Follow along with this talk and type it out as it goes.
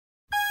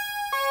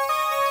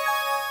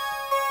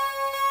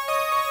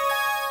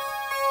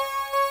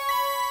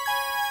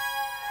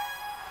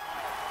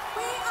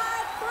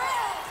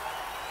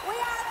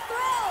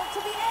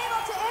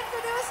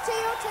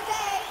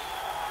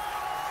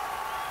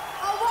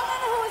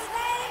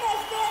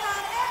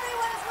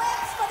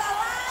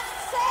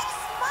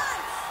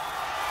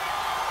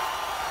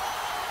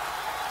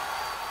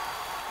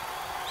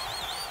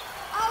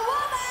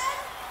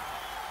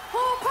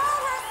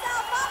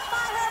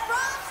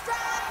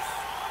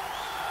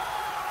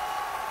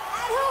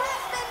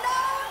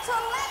to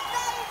let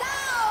them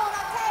down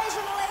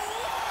occasionally.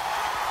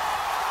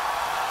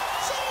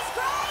 She's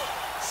great,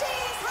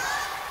 she's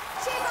hot,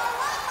 she's a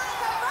lot like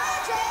a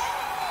virgin.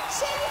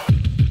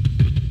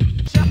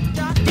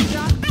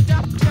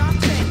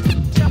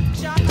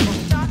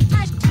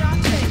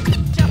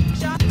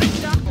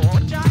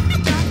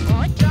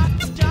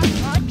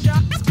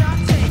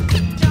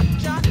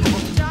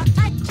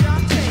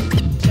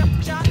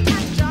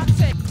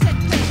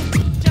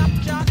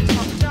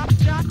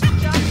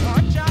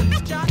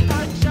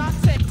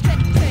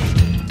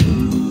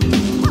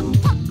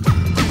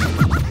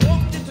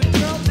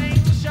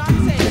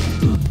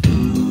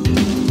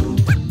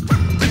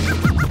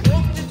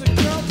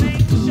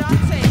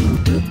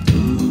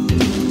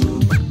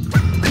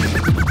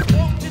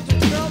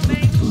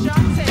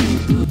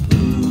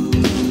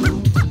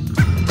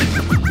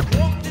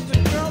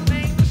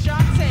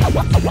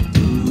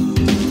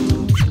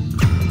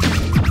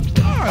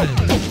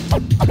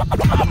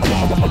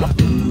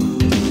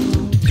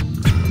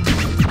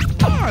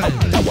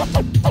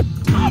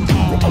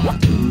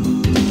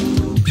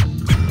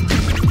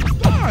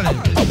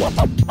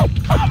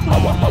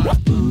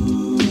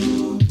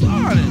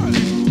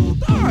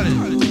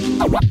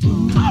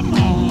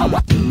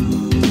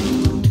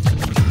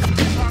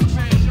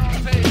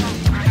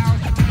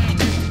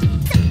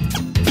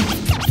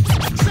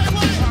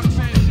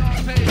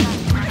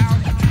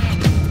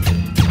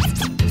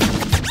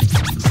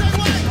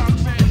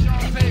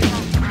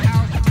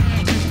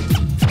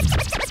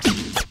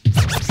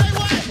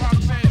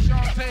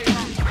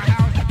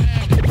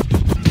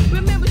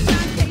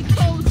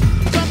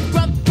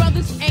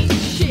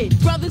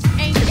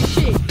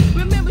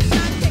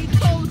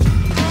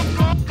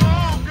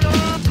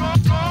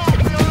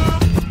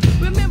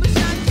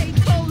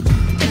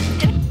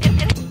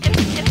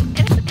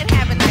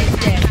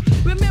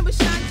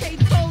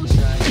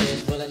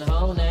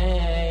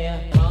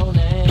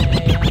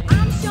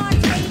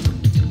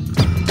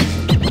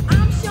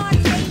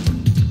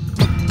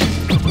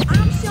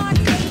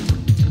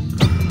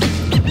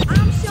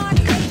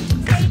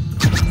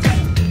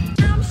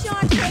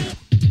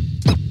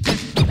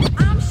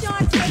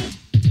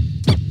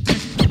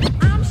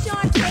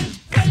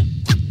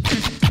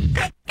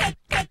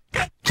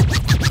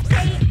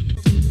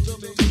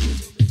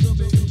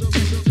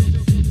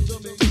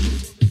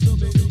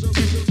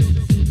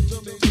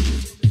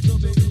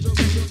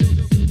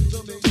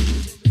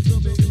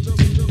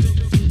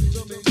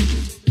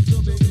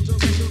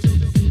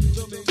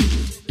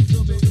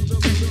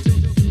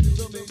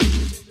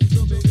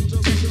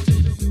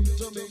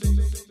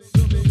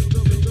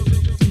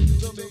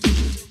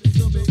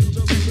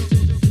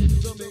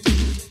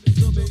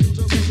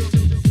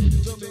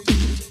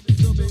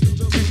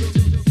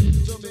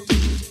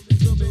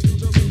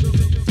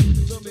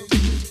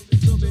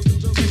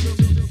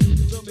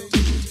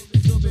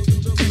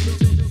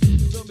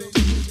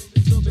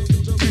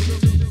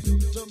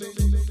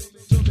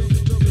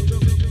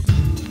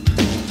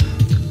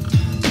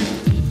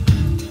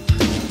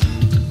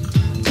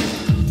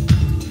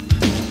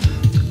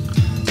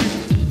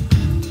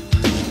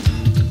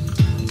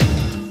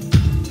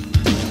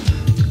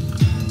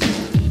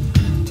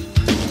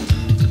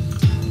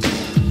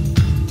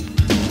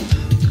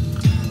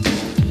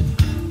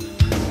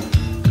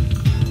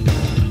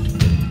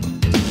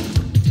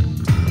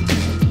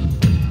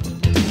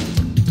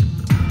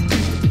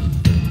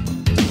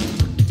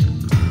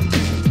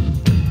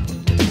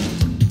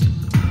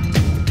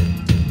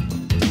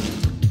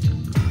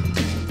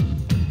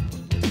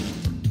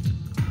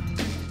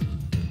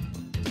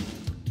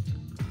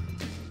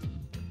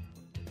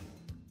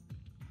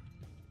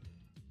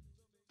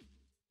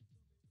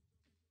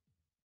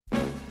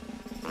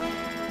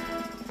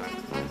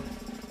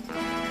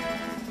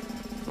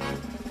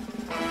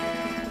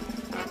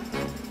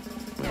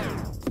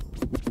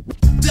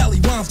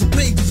 The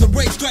pages of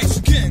race strikes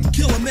again,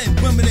 killing men,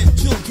 women, and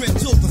children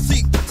till the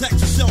seek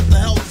protection, shelter,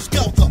 helter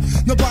skelter.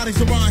 Nobody's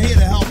around here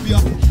to help ya.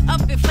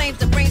 Up in flames,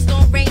 the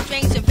brainstorm rain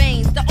drains your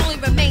veins. The only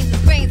remains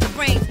is grains of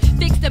brains.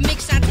 Fix the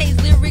mix,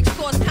 Shanté's lyrics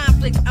cause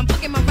conflict. I'm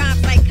booking my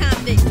rhymes like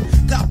convicts.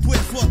 Got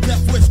wish for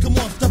death wish, come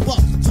on, step up.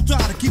 So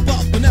try to keep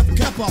up, but never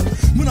kept up.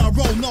 When I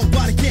roll,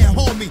 nobody can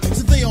hold me.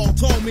 Since they all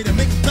told me to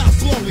make it die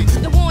slowly.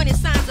 The warning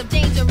signs of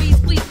danger reads,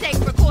 please take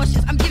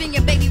precautions. I'm giving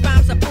your baby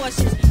rhymes a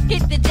portions.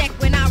 Hit the deck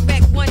when I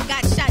wreck, one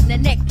got shot in the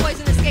neck.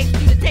 Poison escapes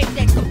through the tape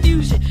deck,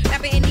 confusion.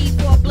 Rapper in need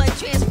for a blood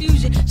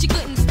transfusion. She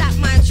couldn't stop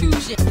my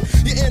intrusion.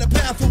 You're in a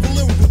path of a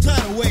lyrical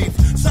tidal wave.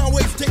 Sound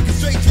waves take you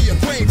straight to your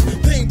grave.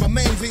 Pain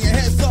remains in your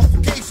head,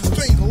 suffocation,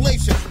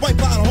 strangulation.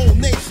 Wipe out a whole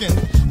nation.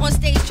 On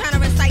stage trying to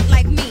recite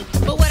like me,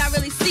 but what I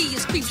really see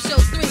is Creep Show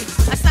 3.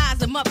 I size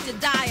them up to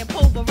die and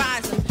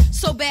pulverize them.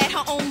 So bad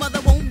her own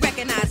mother won't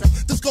recognize them.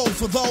 This goes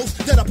for those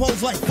that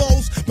oppose like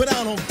foes, but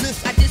I don't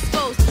diss. I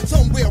dispose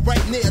somewhere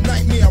right near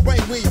nightmare,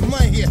 right where you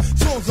might hear.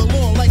 Songs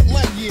along like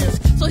light years.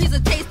 So here's a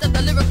taste of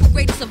the lyrical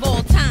greatest of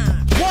all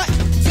time. What?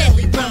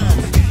 Deadly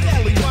rhymes.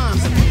 Deadly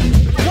rhymes.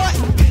 What?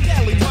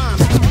 Deadly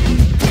rhymes.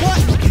 What?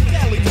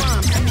 Deadly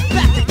rhymes.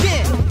 Back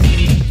again.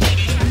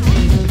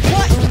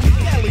 What?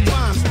 Deadly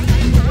rhymes.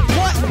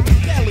 What?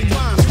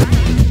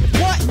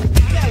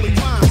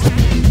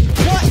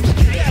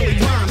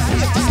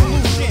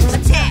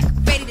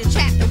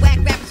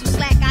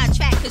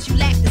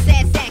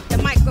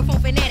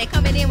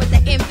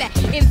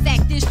 In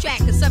fact, this track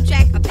could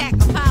subtract a pack,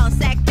 a pile, a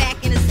sack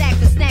back in a sack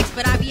of snacks.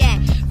 But I be at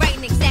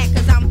writing exact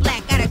cause I'm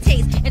black, got a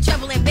taste. And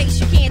treble and bass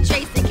you can't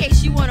trace. In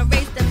case you wanna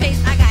race the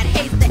pace, I got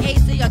haste, the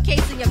ace of your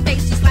case in your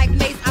face. Just like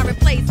mace, I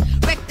replace,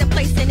 wreck the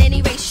place in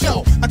any race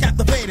show. I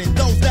captivated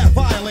those that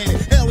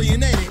violated,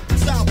 alienated,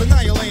 styles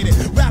annihilated,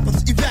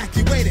 rappers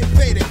evacuated,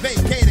 faded,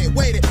 vacated,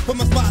 waited for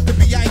my spot to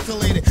be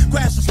isolated.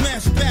 Crash and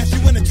smash and bash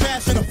you in the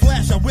trash in a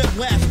flash. I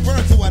whiplash,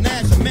 burn to an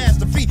ash, a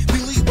master feet.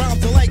 Believe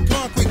rhymes are like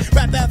concrete.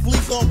 Rap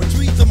athletes all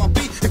retreat to my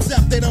beat,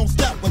 except they don't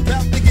step with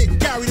that. They get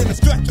carried in a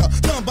stretcher,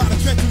 done by the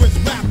treacherous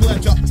rap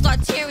ledger.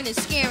 Start tearing and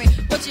scaring,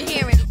 what you're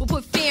hearing will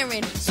put fear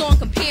in. Song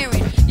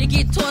comparing, you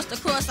get tossed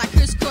across like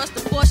crisscross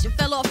the force. You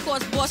fell off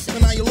course, Boston.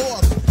 And now you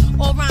lost.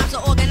 All rhymes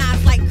are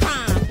organized like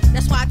crime.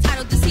 That's why I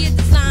titled this here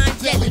design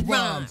Deadly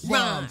Rhymes.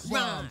 Rhymes, rhymes,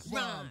 rhymes,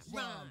 rhymes,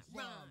 rhymes,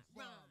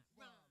 rhymes.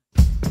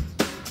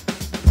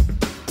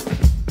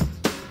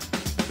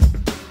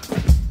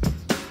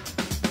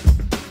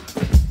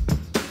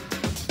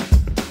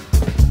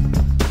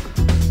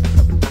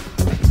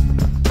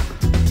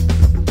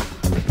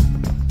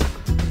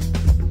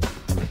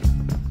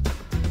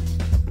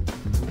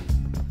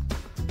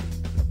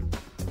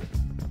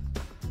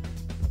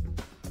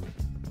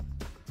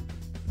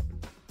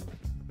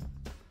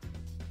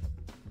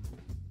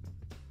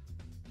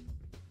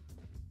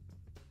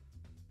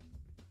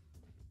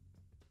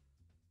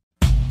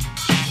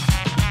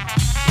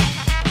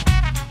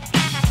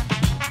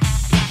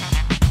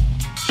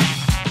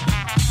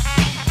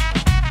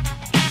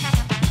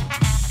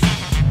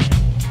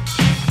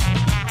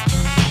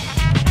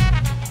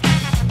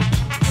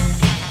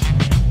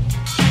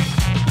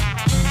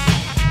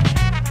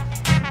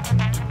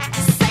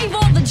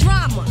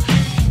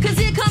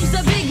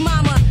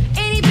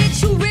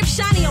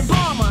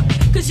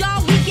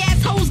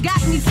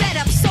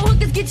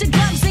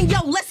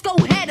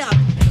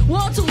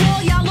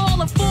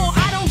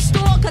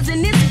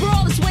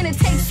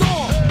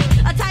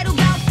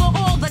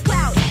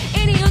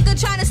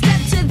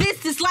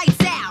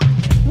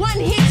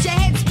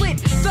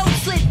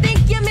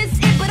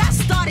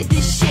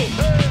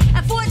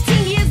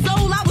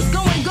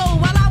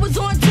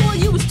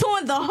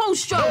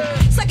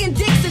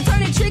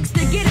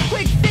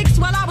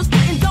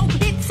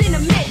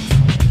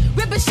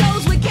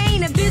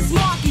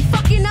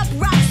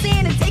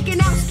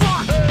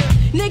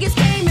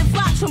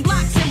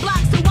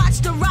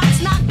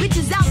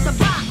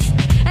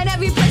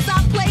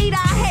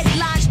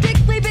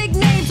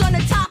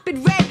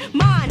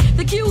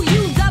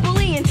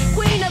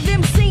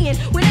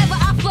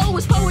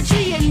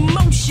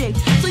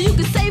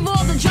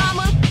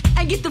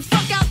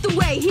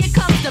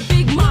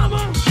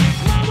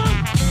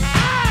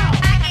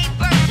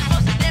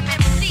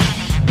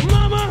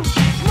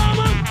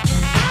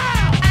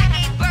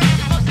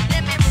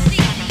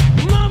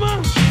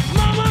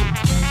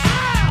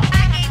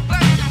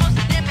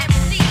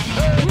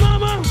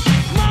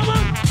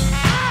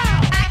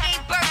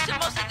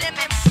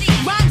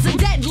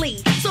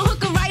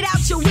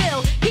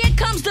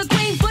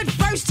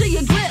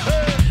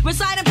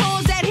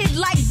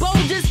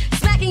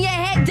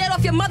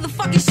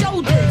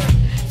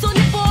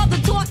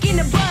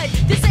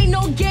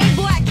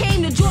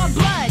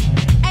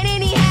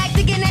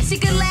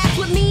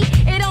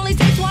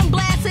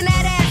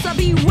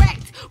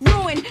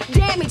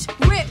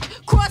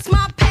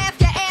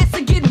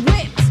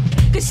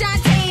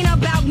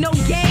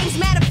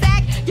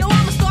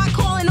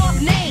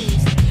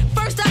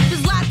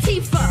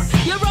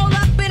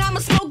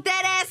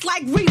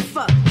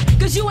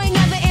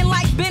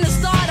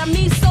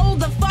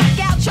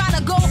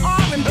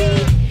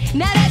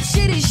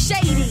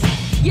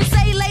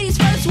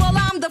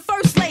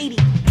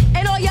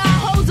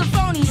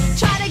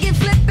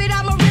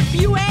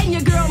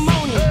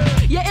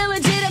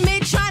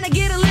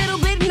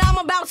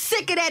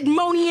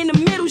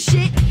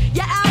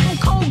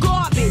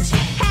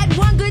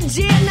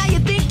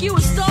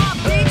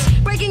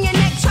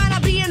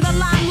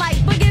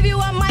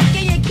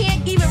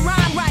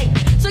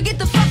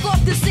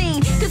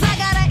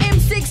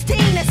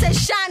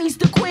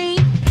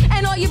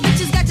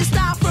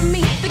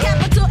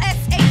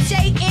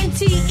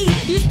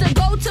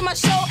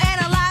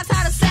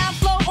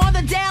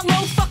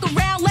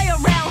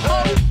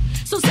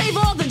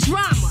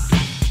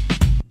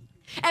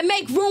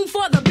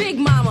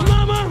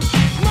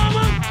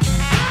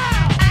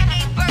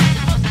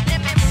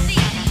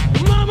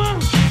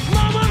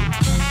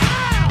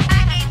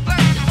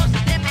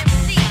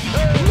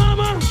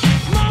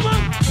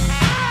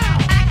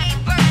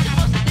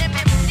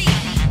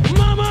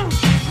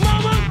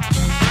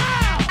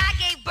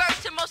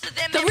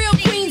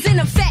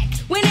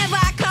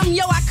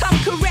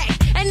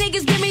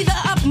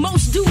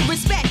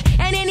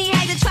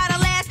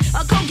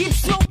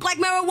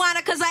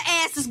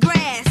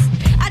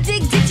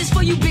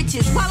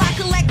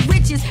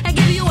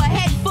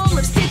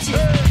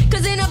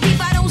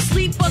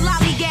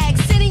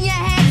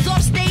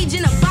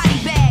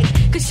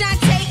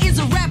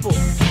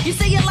 You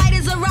say your light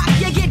is a rock,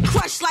 you get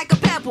crushed like a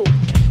pebble.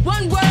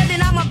 One word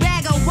and I'm a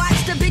bagger,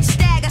 watch the bitch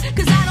stab.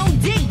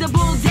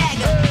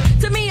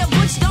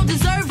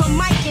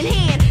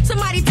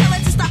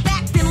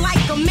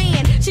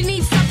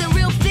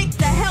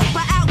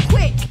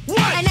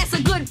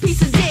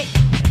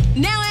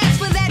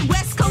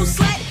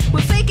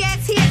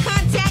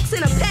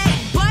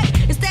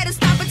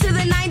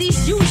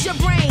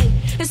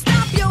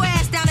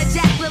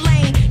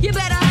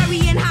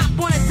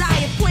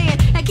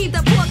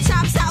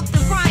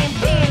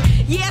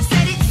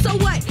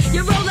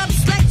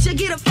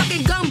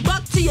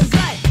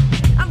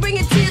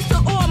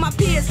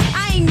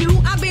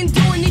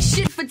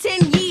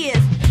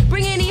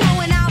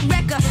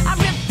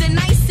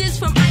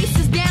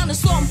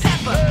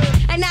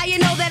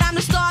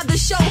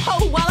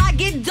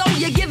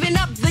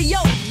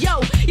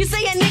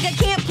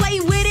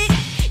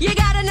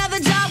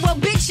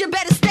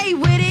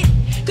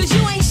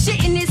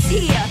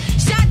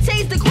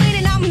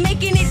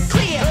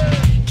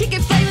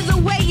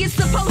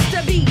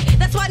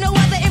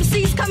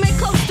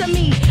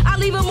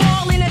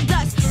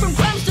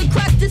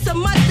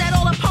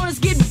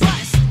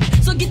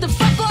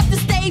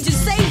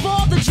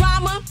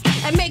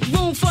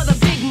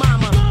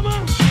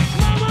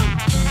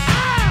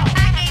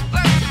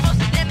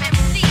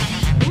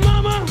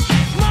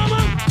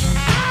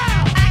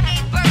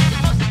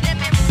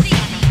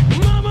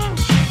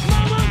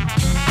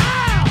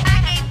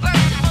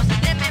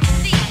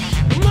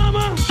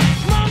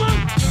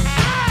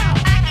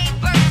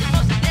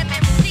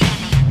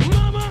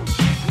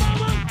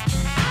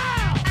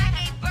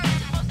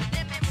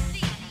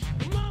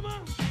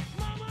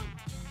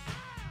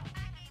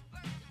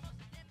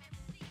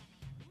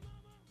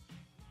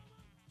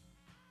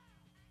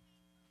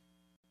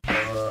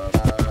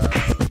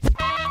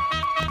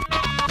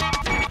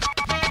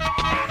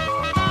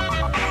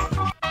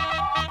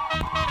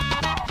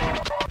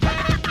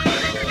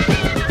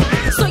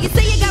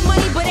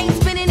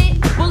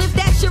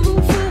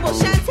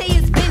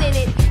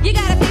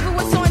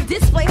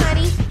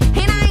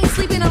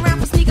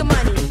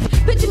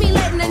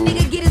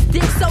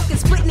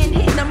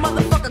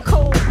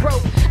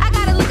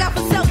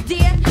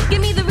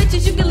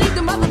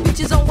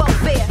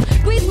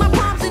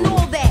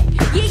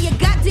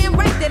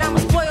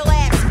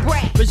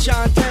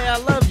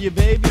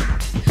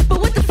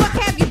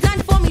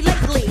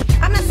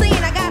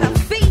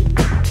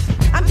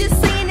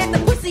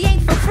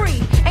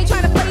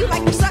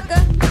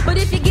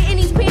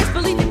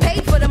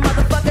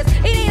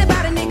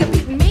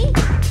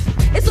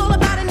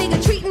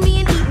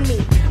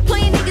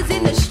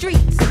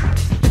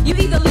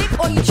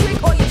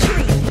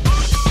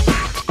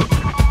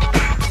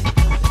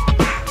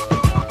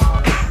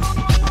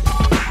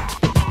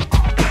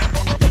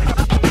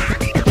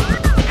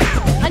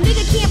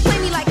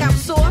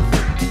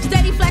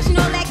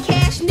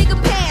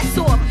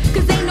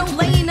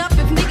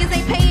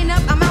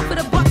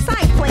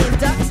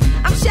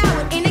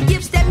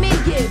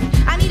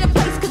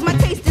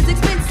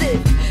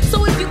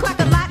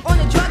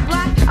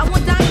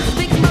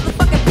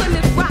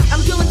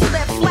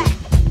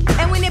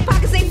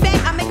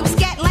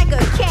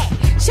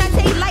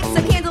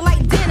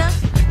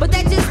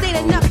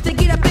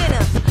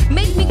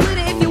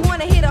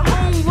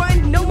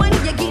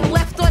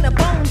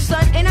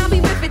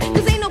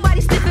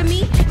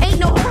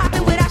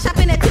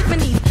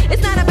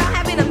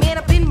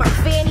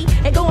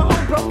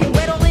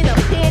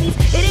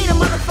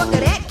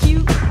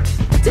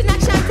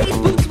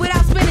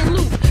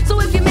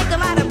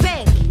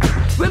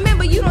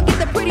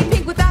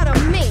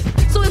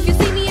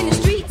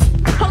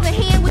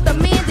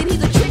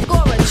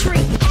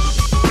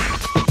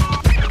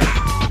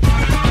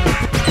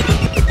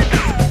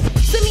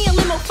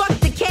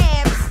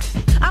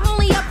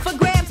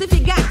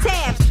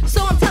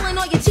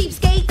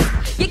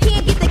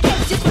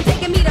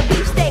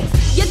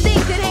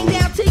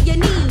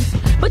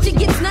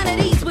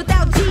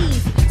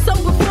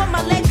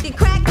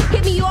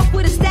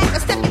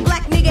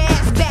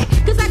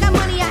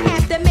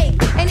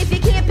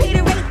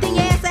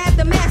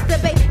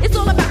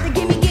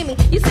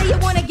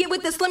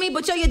 a slimmy,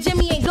 but yo, your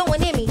Jimmy ain't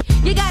going in me.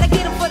 You gotta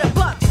get him for the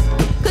bucks,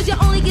 cause you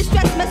only get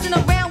stressed messing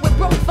around with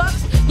broke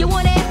fucks. You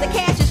wanna ask the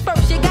cash is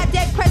first. You got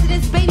dead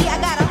presidents, baby, I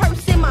got a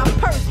hearse in my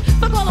purse.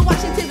 Fuck all the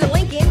Washingtons and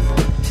Lincolns.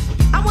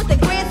 I want the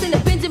Grants and the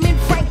Benjamin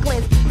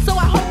Franklins. So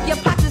I hope your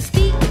pots are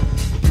steep.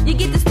 You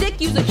get the stick,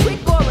 use a trick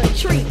or a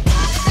treat.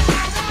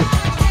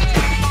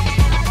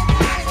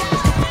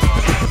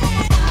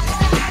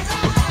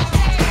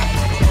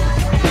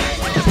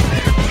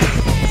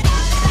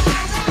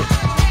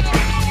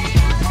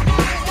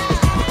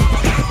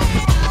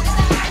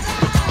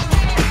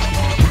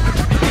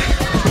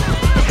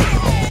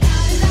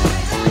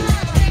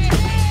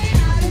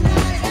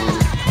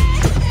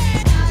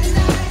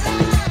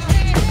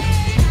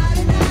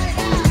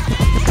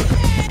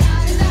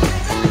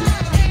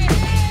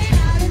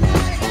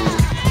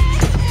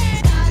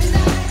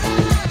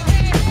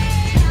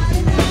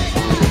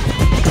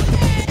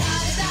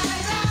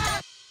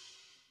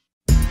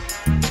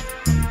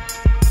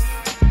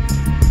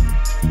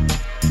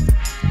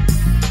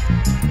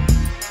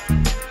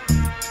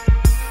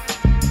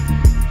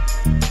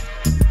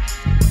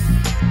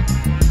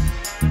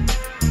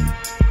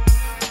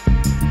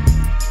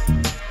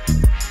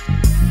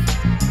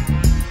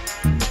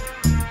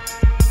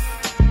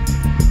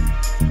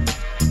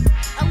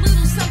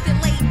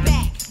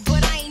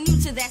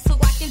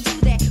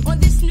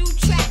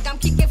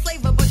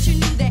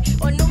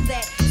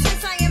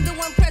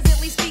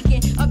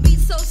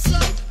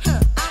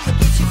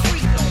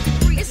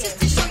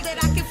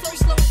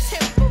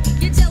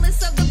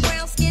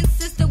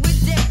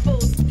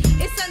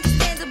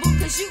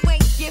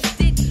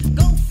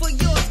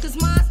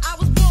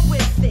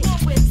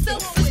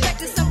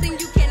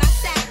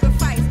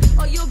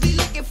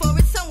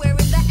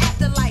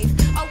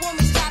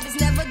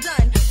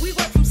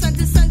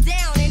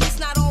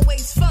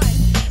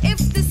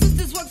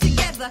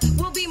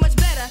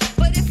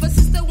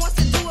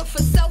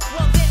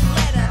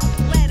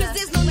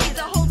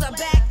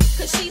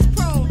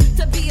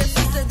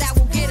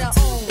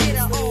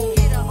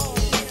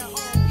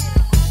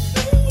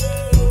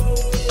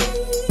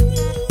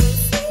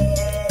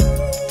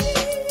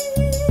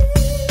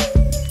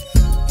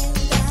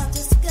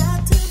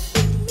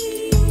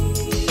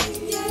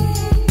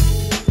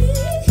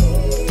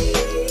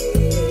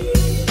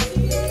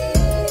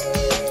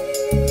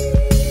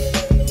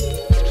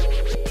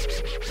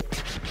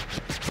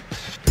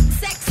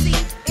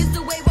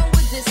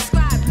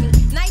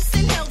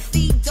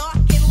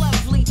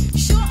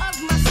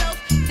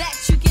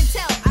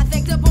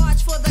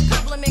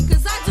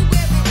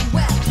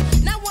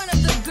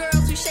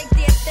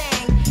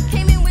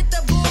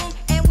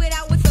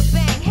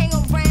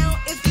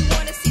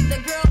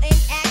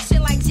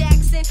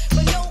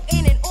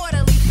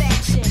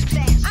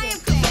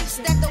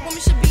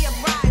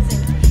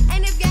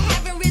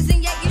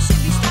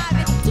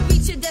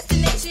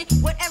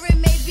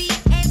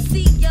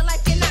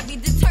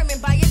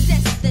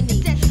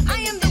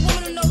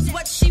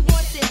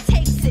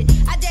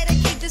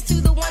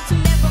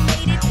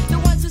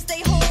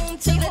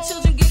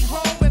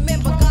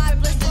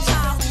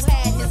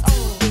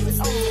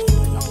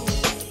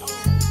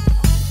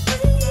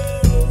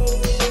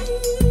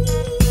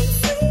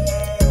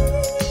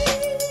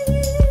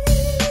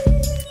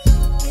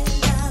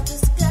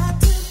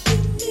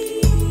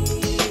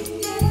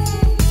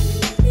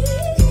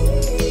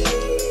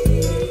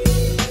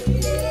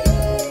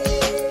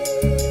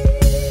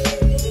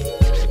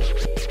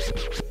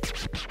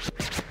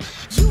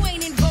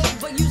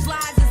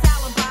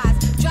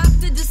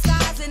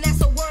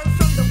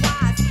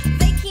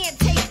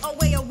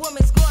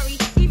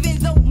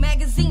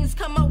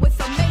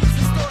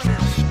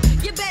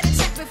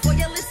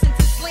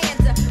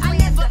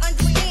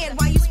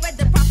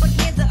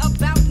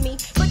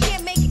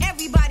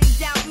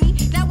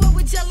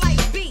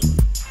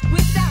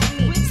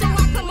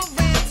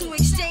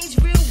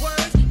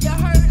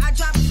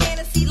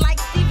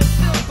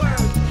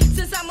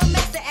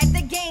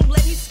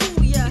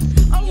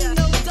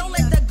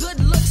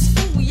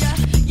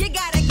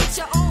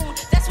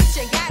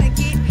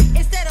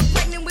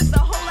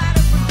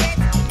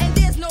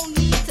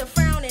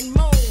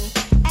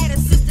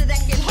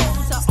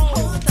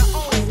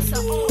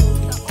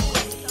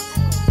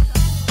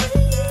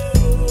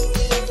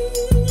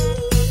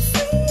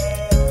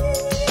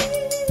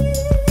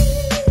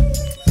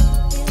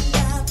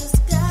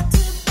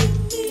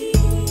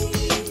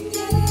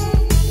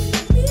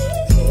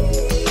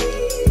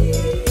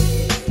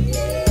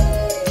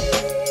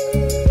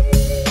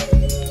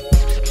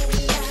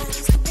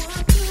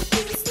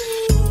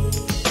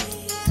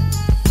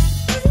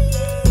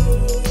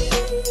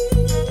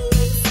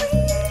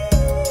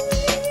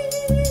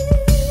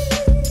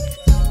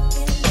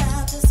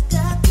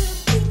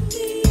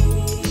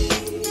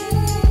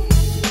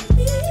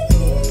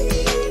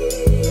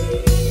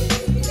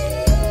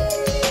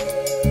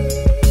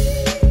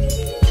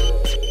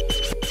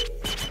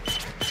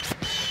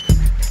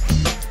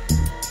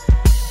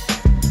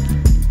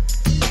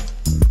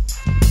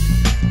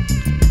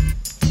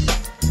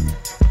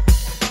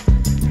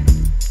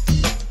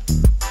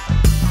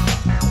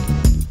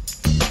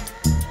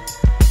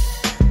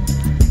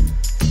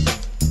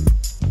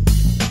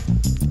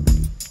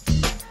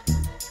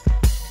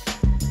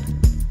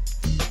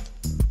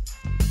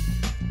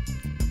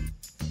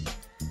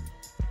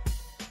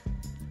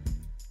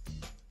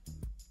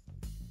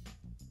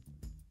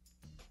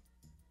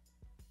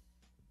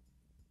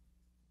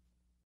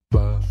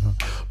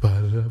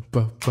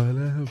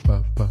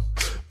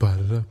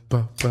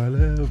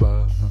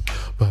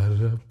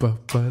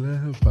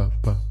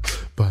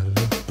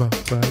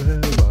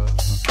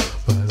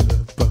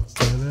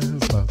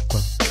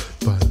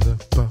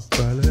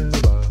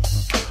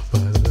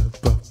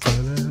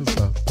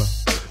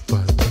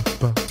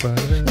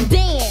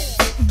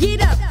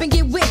 Get up and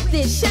get with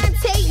this.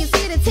 Shanté is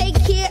here to take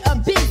care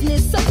of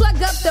business. So plug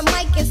up the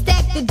mic and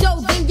stack the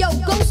dough. Then yo,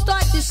 go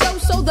start the show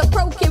so the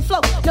pro can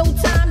flow. No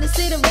time to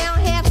sit around,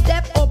 half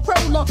step or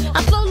prolong.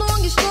 I flow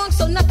long and strong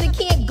so nothing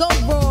can't go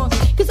wrong.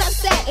 Cause I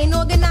sat and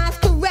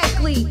organized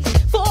correctly.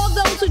 For all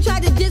those who try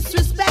to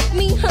disrespect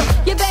me,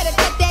 you better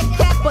cut that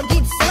crap or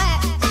get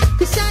slapped.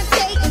 Cause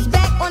Shanté is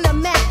back on the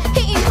map,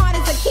 hitting hard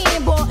as a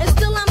cannonball. And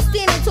still I'm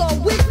standing tall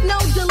with no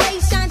delay.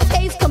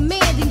 Shanté's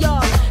commanding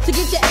y'all to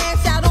get your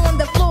ass out on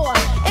the floor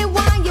and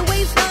wind your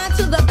waistline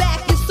to the back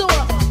is sore.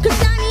 Cause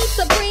Shiny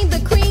supreme, the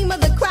cream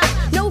of the crop.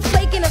 No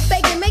flaking or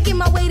faking, making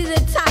my way to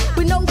the top.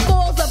 With no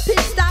falls or pit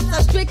stops,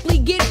 I strictly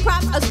get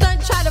props. A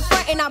stunt try to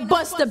front and I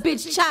bust a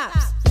bitch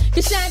chops.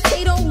 Cause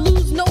Shanté don't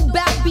lose no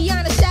bout.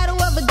 Beyond a shadow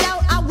of a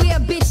doubt, I wear a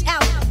bitch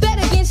out. Bet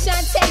against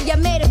Shanté, you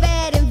made a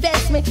bad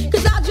investment.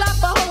 Cause I'll drop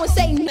a hoe and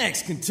say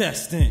next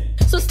contestant.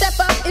 So step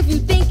up if you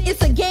think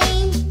it's a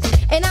game,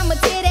 and I'ma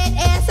tear that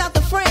ass out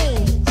the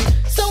frame.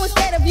 So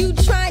instead of you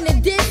trying to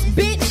diss,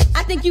 bitch,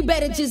 I think you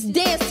better just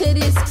dance to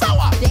this.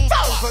 Down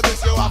for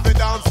this, you have to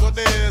dance for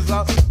this.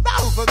 Down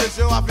for this,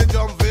 you have to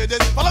jump for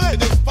this. Follow me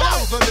this.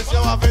 Down for this, you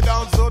have to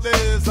dance for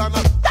this. And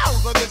down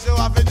for this, you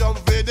have to jump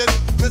for this.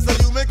 Mister,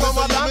 you make come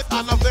a dance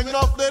and I'm bringing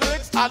up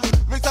lyrics and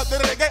mix up the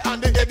reggae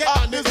and the reggae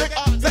and the music.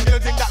 Say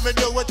anything that me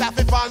do with that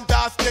is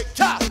fantastic.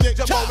 Jump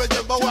over,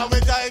 when we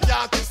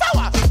gigantic.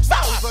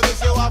 Down for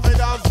this, you have to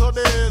dance for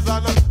this.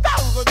 And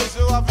down for this,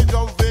 you have to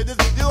jump for this.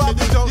 You have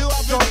to jump,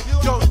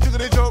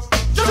 jiggity jump,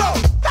 jump. Down,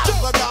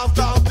 jiggity down,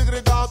 jump,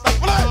 jiggity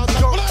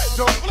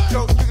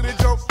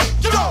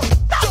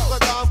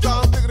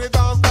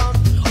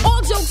jump.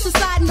 All jokes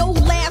aside, no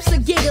laughs or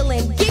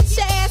giggling. Get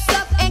your ass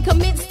up and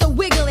commence to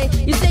wiggling.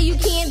 You say you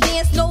can't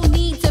dance, no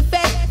need to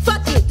fess.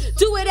 Fuck it,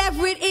 do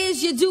whatever it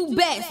is you do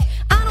best.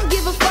 I don't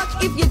give a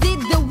fuck if you did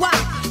the wop,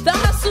 the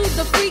hustle,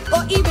 the freak,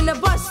 or even the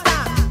bus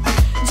stop.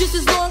 Just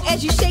as long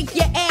as you shake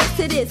your ass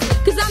to this.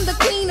 Cause I'm the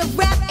queen of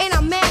rap and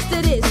I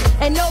master this.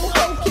 And no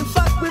hoe can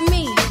fuck with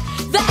me.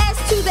 The S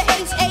to the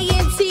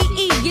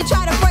H-A-N-T-E. You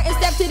try to front and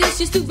step to this,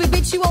 you stupid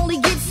bitch, you only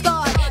get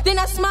scarred. Then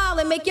I smile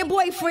and make your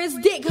boyfriend's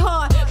dick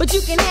hard. But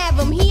you can have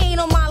him, he ain't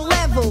on my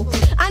level.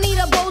 I need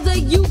a boulder,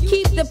 you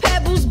keep the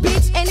pebbles,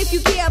 bitch. And if you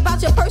care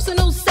about your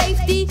personal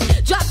safety,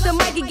 drop the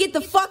mic and get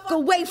the fuck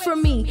away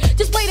from me.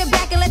 Just play the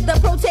back and let the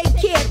pro take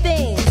care of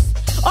things.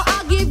 Or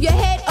I'll give your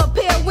head a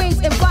pair of wings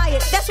and fly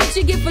it. That's what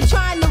you get for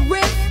trying to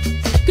riff.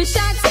 Cause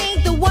Shanté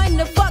ain't the one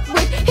to fuck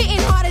with.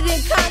 Hitting harder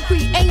than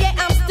concrete, and yet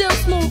I'm still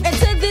smooth. And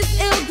to this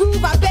ill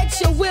groove, I bet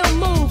you will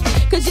move.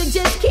 Cause you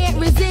just can't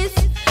resist.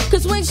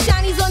 Cause when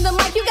Shiny's on the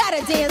mic, you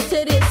gotta dance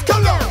to this.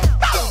 Come on.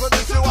 Down for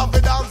this, you have to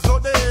dance for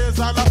this.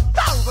 And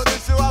down for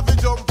this, you have to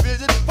jump for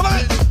it.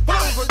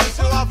 Down for this,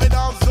 you have to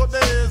dance for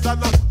this. And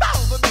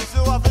down for this,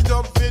 you have to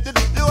jump for it.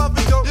 You have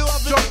to jump,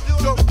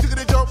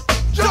 jiggity jump,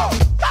 jump.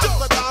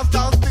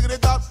 Dance, jiggity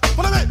dance.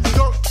 Follow me,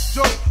 jump,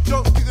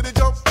 jiggity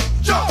jump,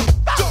 jump.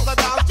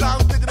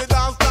 Dance, jiggity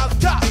dance.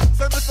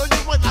 Say, Mister,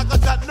 you went like a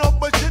chat, no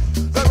bullshit.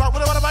 They rock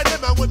with about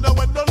them and with no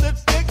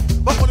lipstick.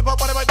 But what about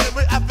them?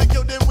 We have to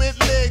kill them with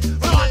legs.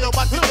 We want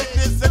nobody take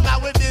this and now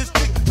with this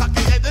stick.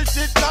 Cocky head and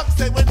shit talk,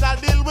 say when I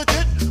deal with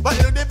it. But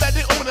you the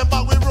belly own them,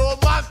 but we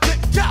romantic.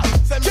 Yeah,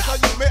 say Mister,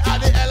 you may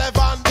add the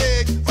elephant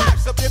big.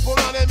 Mash the people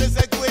on them,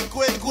 say quick.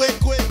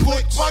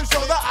 One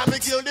shoulder and we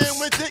kill them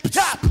with it.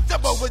 Yeah,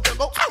 jump over,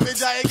 and we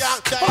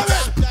gigantic.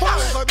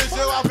 Bounce for this,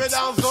 you have to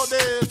dance for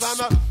this. And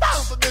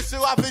bounce for this,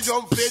 you have to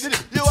jump for it.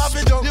 You have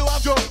to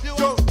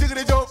jump,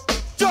 jiggity jump.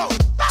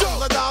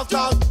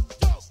 Dance.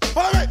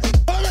 Follow me.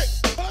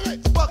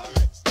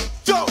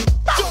 Jump,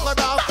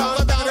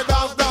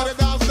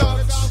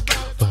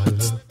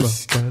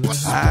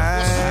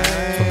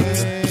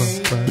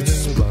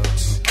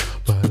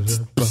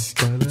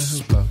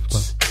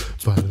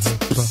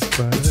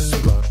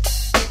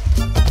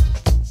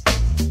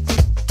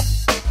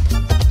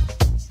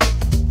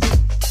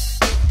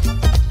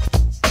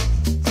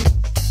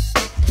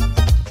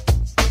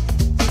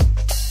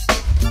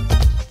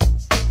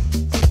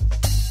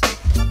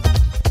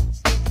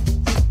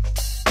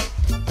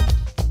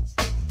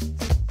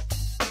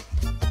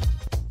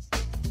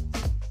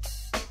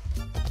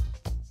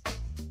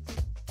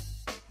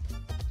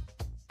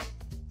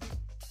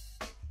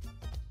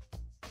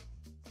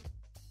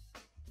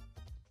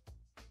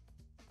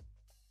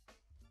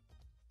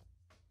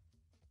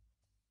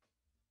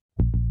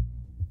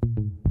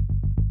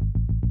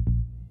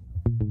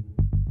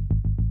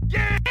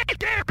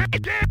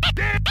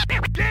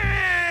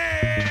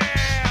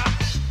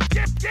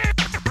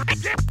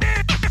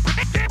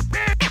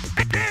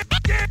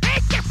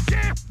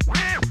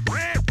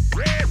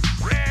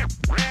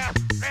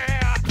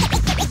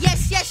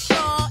 Yes,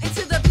 y'all.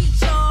 Into the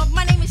beat, y'all.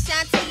 My name is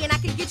Shanté, and I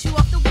can get you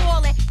off the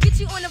wall and get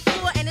you on the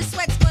floor, and the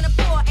sweat's gonna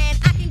pour. And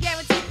I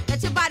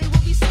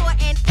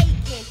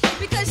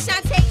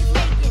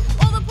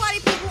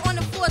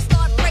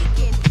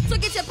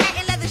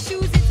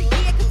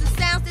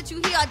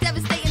y'all,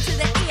 devastating to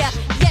the ear.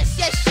 Yes,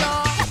 yes,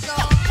 y'all.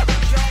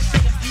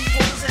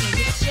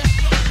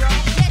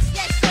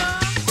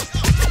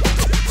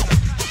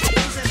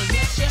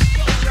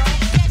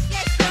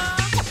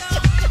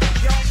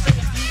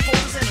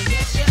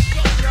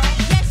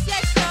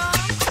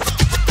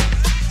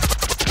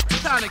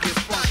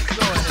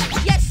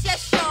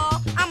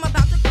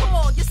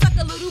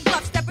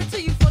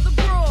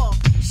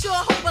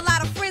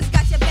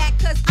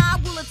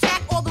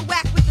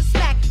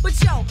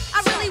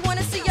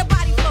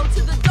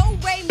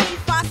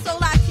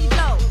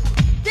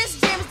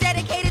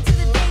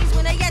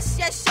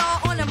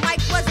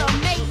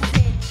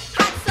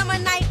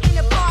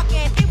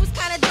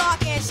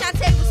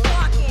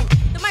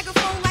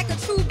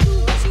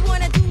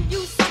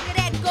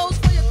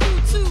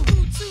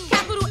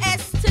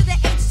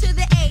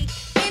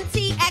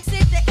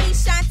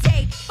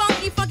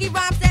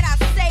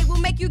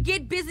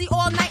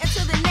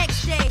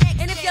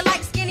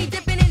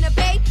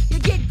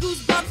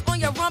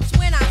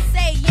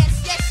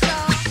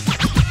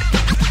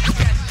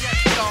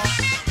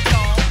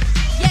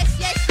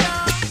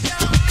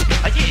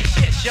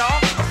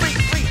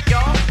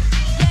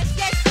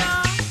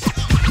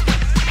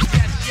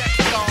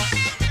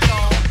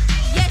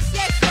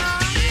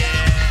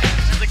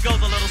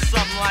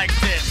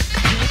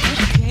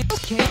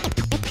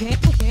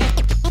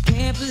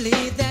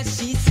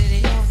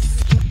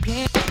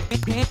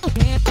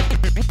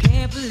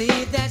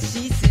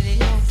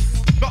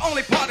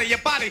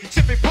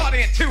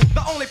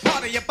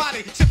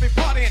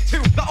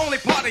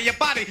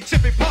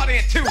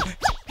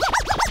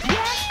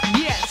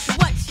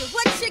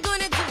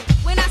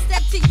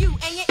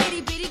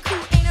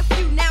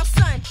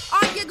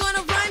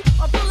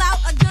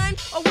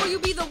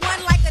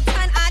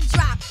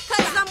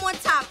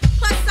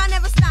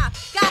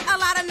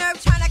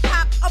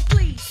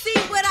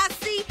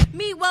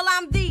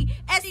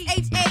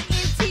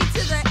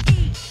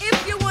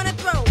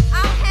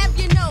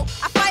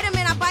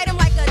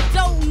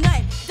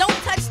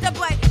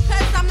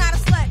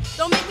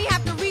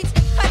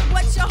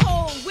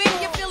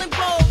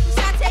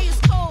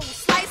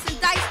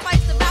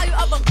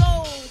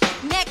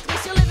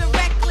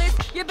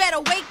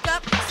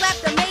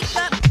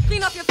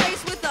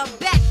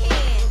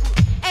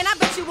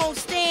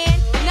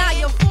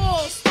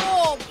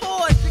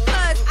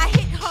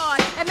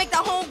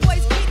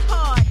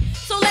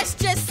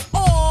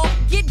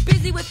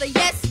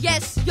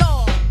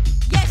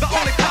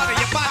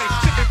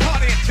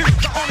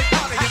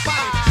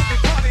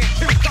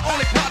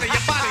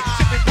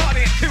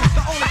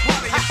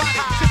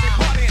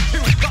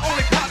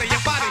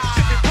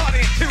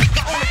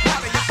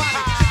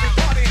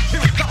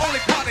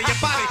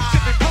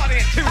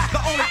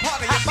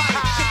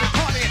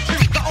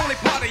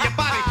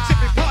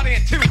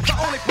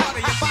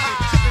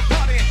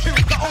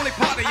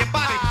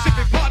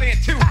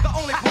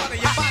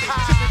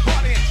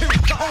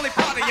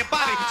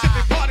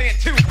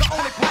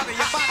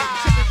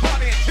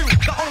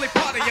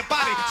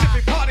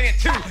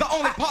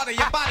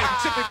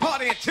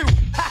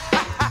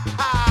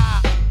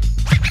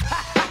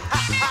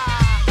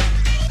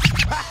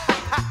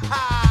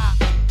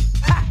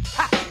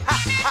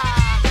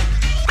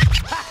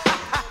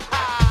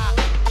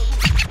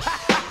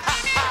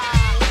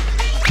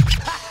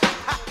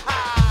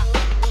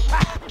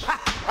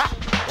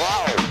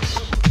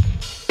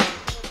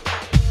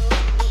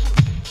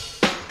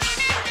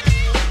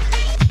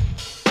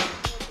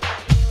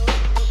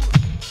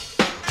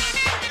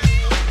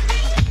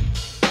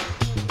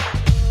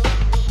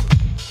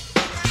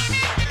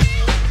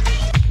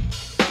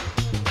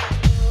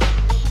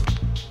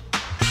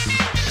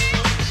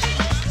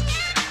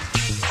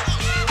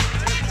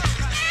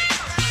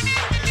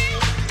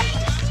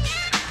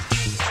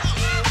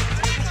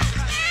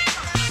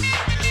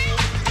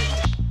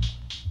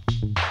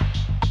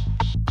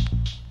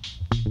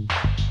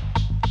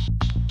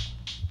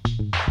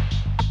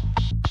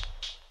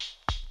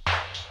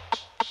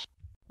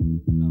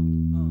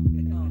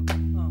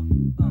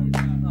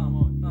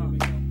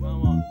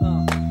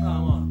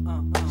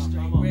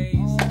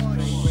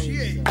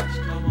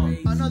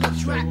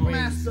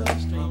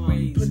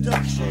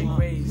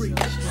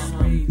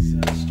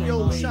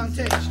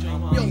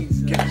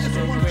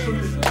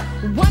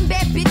 One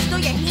bad bitch, throw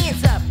your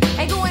hands up.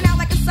 Ain't going out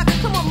like a sucker,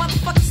 come on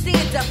motherfucker,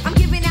 stand up. I'm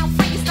giving out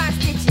Frankenstein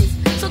stitches.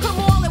 So come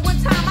all at one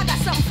time, I got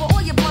something for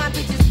all your blind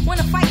bitches.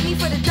 Wanna fight me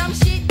for the dumb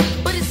shit?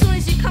 But as soon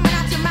as you're coming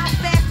out your mouth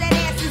fast, that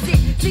ass is it.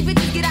 See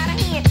bitches get out of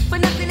hand, for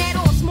nothing at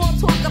all. Small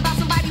talk about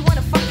somebody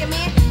wanna fuck your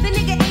man. The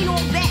nigga ain't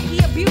all that, he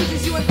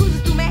abuses you and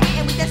cruises through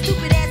Manhattan with that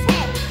stupid ass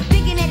hat.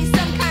 Thinking that he's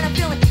some kind of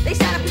villain. They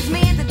shot up his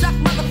man, the duck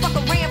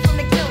motherfucker ran from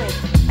the killing.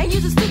 And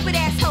use a stupid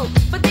ass hoe,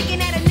 for thinking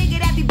that a nigga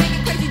that be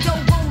begging crazy dough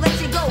won't let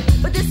you go.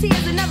 But this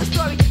here's another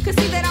story, cause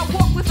see that I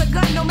walk with a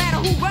gun no matter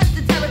who runs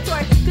the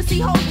territory. Cause see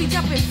hoes be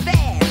jumping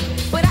fast,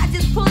 but I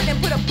just pull it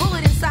and put a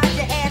bullet inside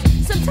your ass.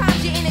 Sometimes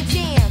you're in a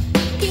jam.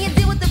 Can you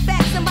deal with the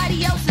fact somebody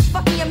else is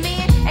fucking your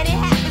man? And it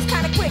happens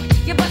kinda quick.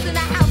 You're busting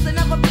a house,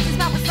 another bitch's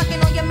mouth is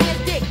sucking on your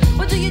man's dick.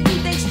 Or do you do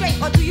things straight,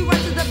 or do you run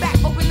to the back?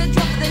 Open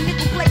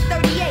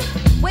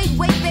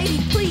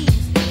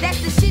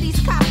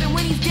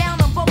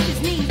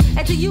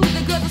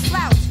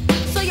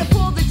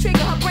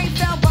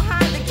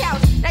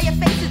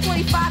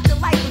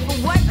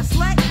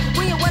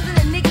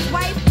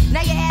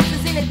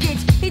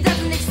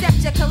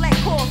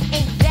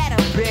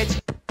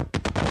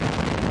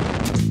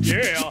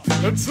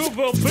to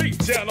the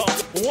beat and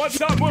one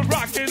time we're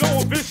rocking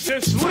on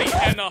viciously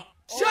and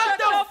shut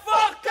the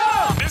fuck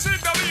up! This is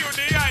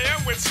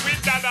WDIM with Sweet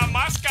Dada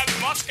Musk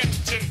and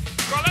Chin.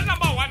 Caller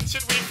number 1,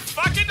 should we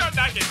fuck it or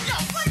duck it? Yo,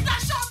 bring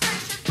that Shanté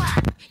shit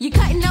back. You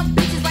cutting up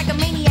bitches like a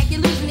maniac,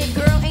 you're losing it,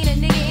 girl. Ain't a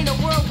nigga in the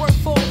world worth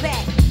fall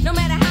back. No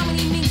matter how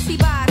many minks he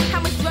buys, how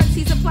much drugs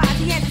he supplies,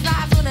 he has his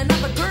eyes on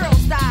another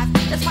girl's thighs.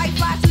 That's why he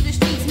flies through the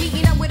streets,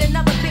 meeting up with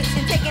another bitch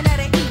and taking her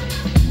to eat.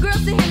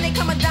 Girls to him, they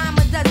come a dime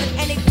a dozen,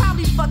 and they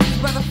probably fuck his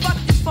brother, fuck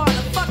this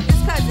father, fuck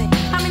this cousin.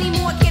 How many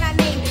more can I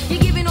name?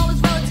 You're giving all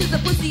his relatives a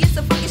pussy, it's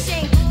a fucking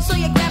shame. So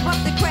you grab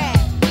up the crab.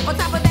 On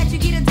top of that, you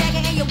get a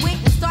dagger and you went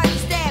and start to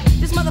stab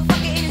this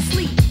motherfucker in his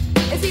sleep.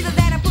 It's either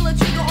that or pull a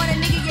trigger on a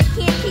nigga you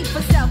can't keep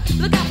for self.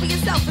 Look out for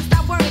yourself and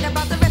stop worrying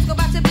about the rest. Go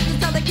about your business,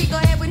 tell the kid go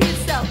ahead with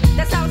himself.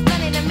 That's how it's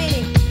done in a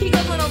minute. He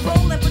goes on a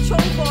roll and patrol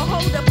for a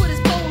holder, put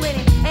his pole in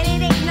it, and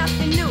it ain't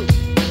nothing new.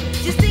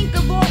 Just think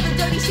of all the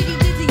dirty shit he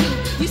did to you.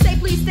 You say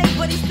please stay,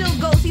 but he still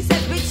goes. He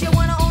says, bitch, you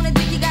wanna own a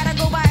dick, you gotta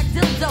go buy a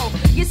dildo.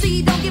 You see,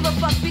 he don't give a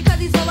fuck because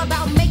he's all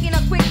about making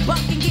a quick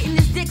buck and getting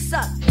his dick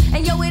sucked.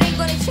 And yo, it ain't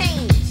gonna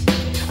change.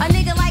 A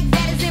nigga like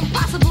that is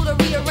impossible to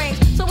rearrange.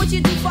 So what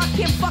you do, fuck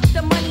him, fuck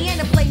the money and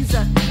the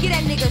blazer. Get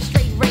that nigga a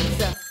straight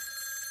razor.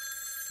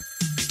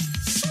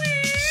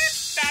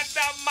 Sweet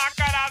Dada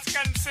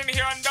Makaraskansin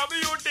here on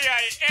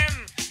WDIM.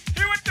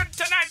 Here with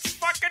tonight's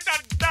Fuck It or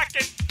Duck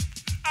It.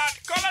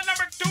 Caller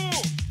number 2.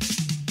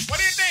 What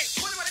do you think?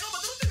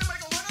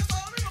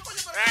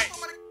 Right.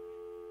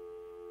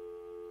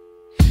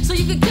 So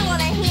you can kill all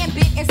that hand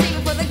bit and save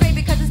it for the grave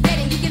because it's dead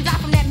and you can die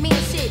from that man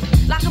shit.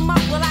 Lock him up,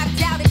 well I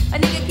doubt it. A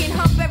nigga can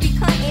hump every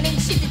cunt and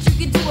ain't shit that you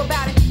can do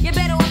about it. You're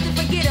better off to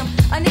forget him.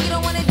 A nigga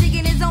don't wanna dig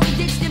in his own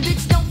ditch, then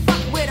bitch don't fuck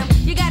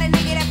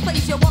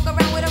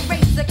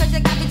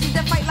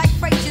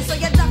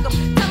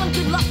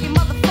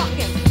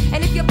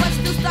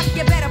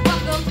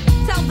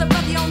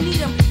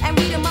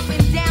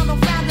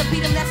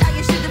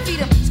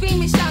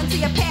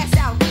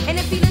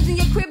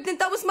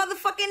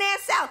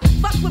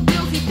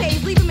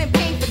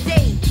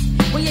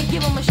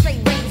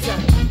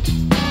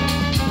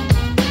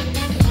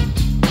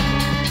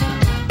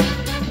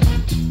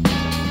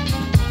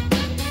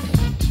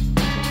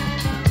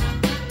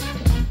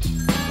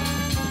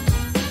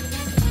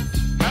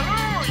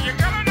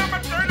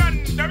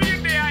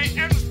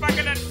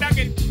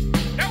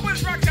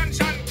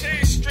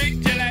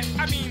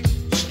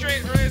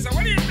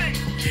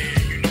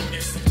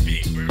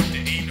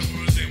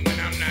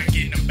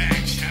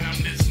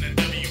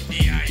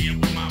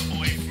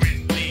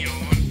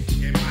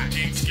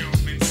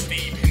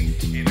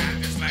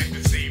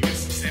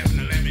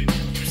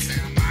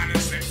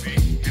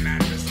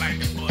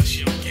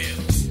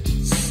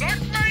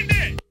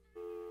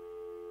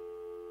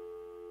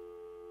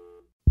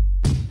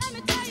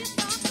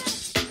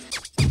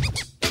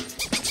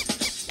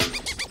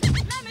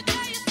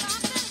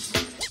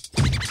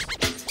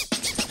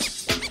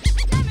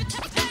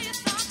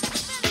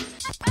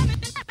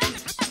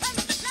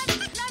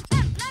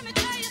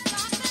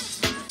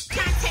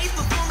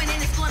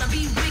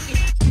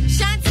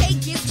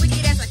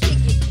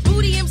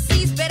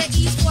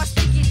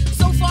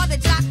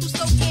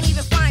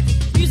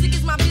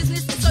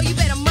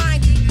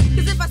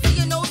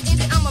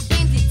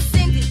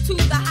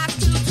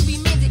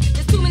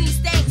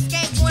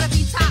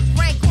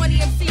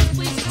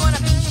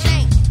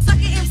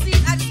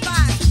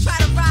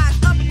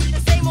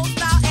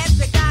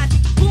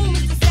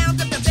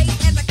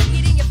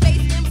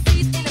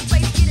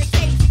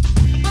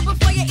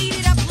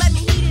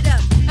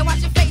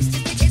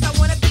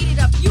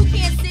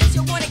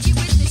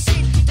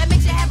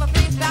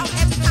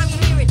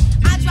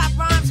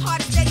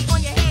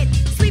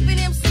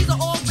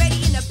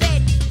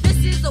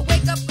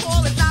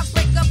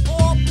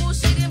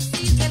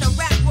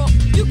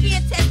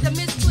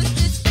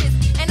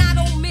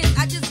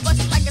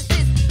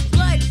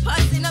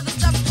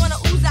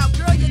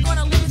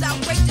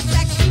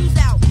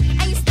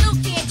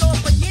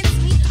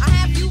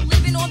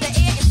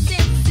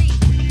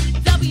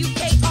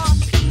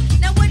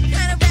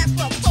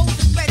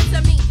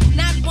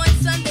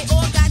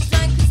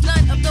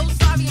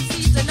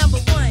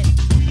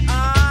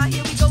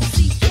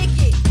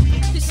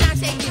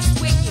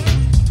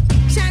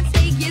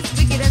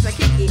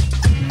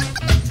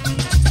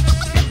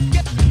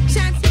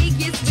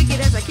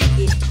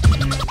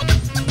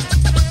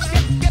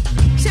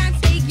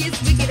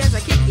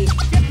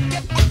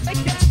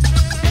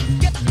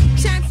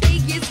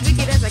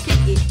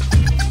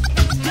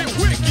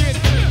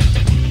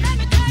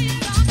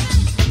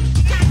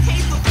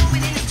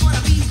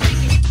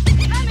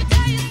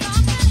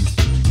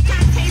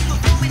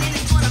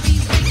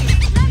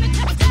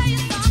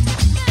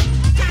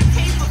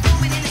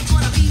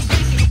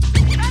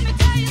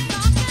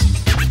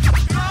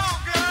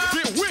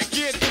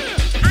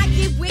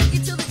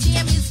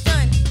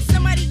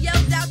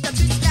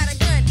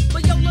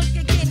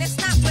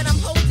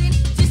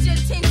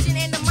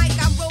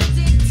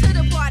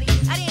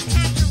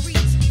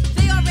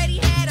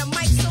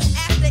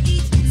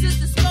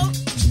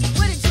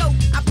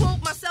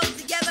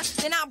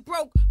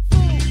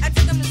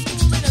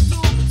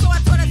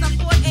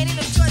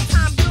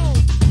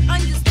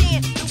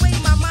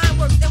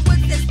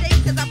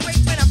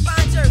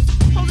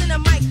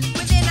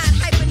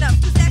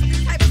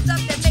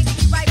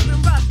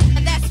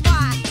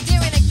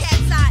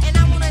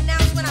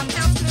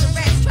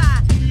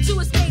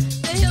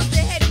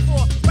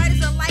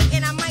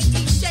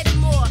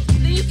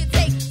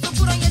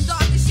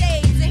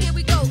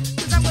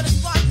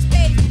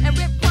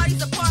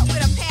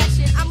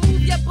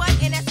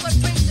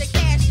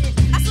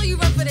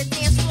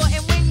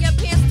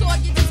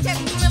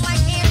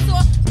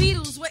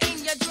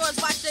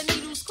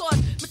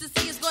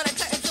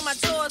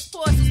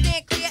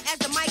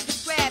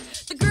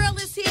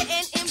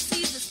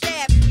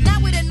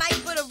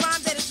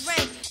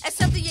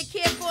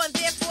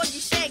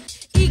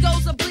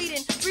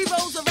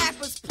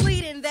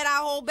that I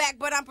hold back,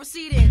 but I'm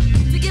proceeding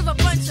to give a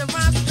bunch of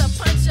rhymes with a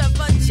punch of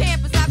a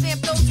champ as I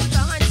vamp those with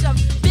a hunch of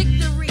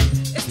victory.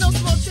 It's no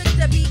small trick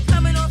to be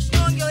coming off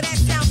strong, yo, that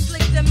sounds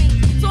slick to me.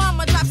 So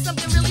I'ma drop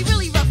something really,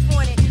 really rough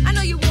on it. I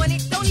know you want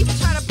it, don't even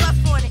try to bluff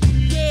on it.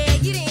 Yeah,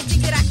 you didn't think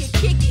that I could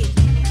kick it.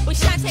 But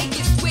Shanté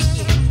gets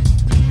wicked.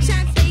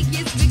 Shanté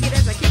gets wicked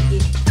as I kick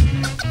it.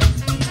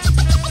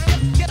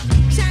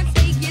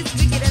 Shanté gets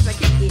wicked as I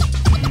kick it.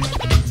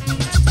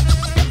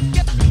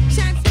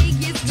 Shanté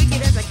gets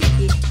wicked as I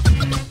kick it.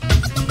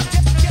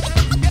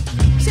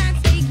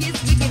 Shanté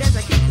gets wicked as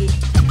I kick it.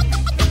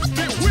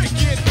 Get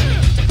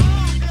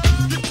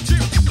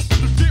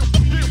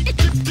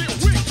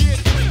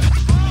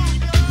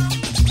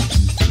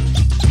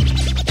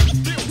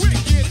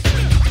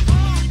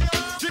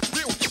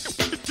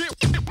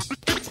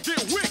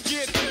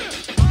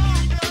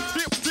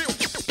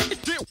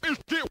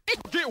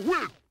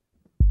wicked.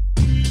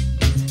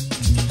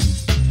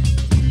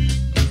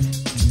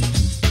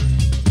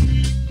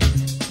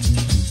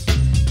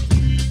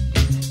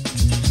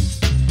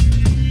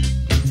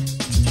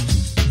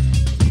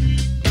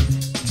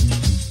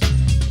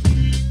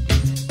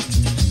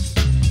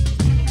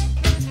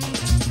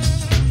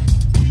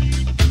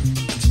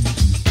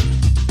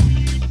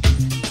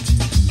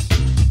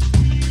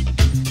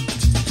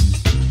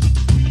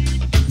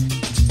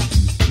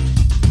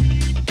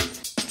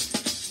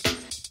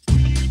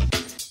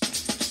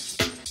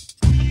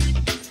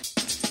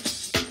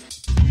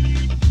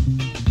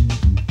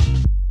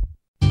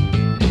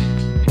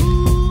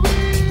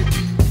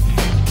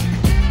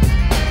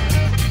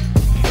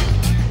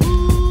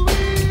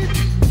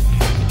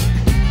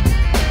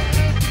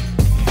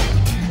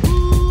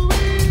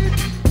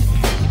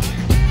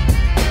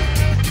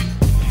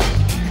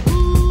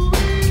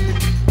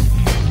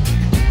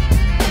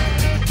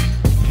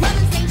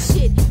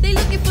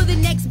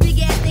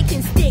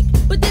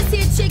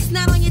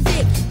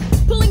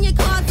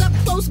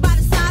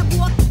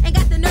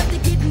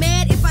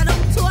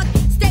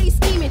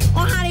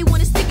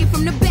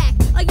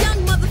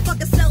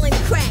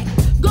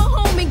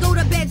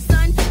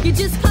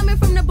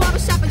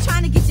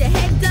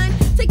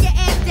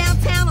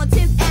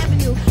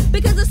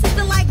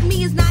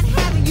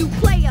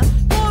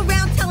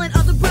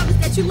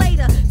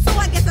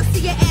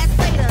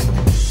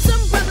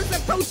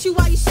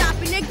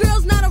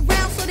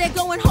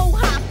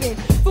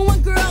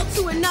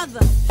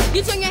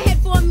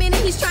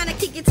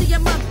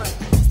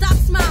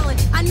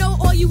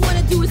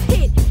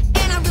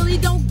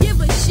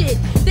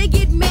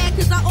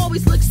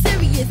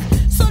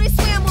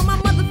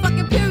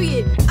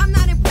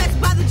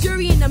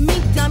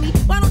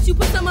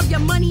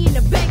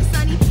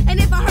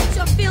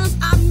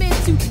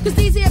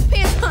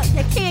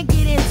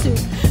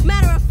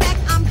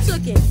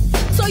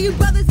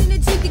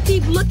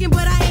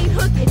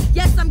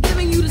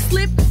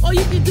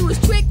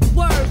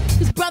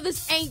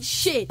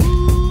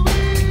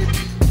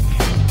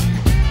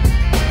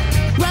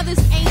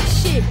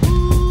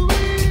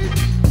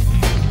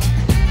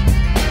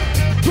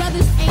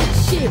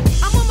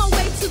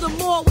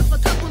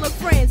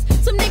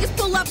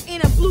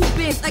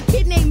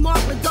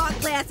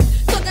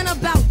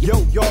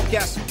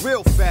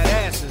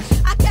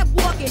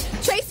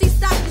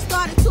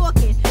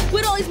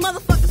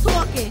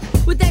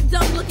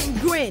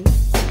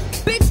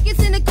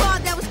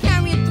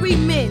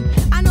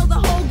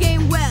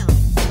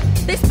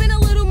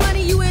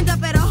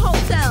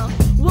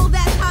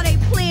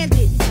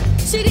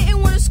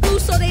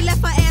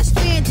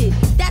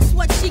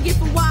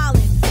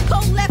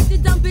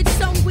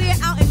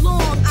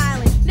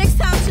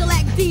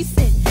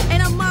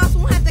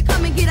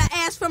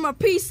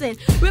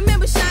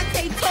 Remember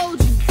Shanté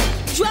told you,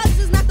 drugs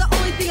is not the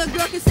only thing a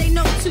girl can say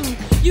no to.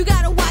 You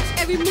gotta watch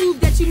every move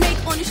that you make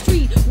on the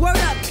street. Word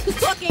up, cause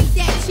talk ain't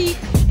that cheap.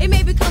 It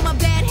may become a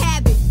bad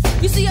habit.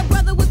 You see a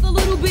brother with a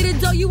little bit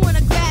of dough, you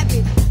wanna grab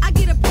it. I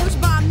get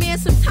approached by a man,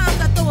 sometimes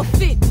I throw a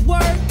fit.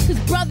 Word, cause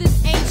brothers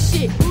ain't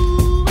shit.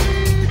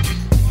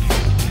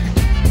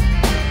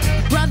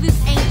 Brothers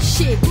ain't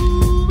shit.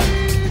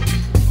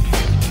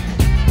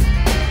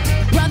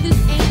 Brothers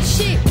ain't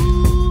shit.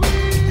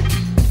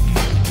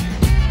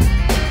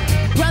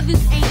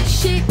 Brothers ain't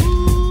shit.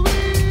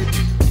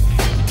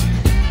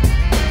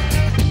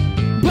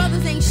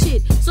 Brothers ain't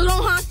shit. So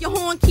don't honk your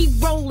horn, keep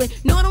rolling.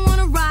 No, I don't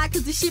wanna ride,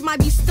 cause the shit might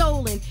be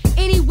stolen.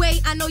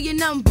 Anyway, I know your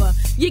number.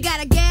 You got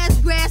a gas,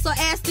 grass, or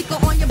ass sticker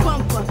on your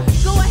bumper.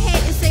 Go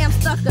ahead and say I'm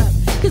stuck up,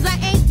 cause I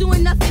ain't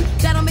doing nothing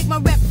that'll make my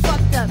rep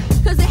fucked up.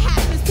 Cause it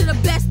happens to the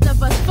best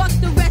of us. Fuck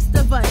the rest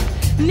of us.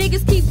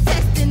 Niggas keep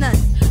testing us.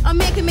 A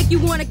man can make you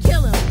wanna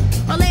kill him,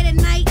 or late at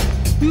night,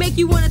 make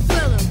you wanna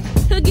thrill him.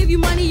 He'll give you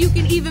money, you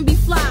can even be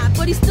fly,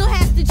 but he still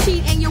has to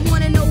cheat and you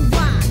wanna know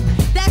why.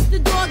 That's the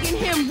dog in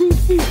him,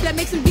 roof, roof, that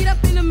makes him get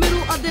up in the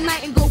middle of the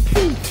night and go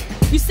poof.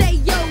 You say,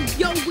 yo,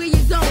 where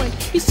you going?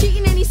 He's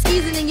cheating and he's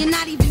skeezing and you're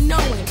not even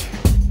knowing.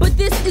 But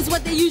this is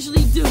what they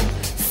usually do.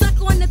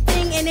 Suck on the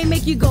thing and they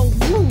make you go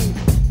woo.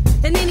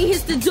 And then he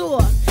hits the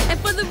door. And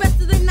for the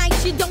rest of the night,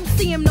 you don't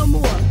see him no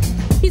more.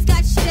 He's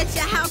got shit at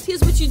your house,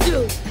 here's what you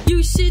do.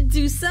 You should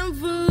do some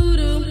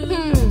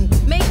voodoo.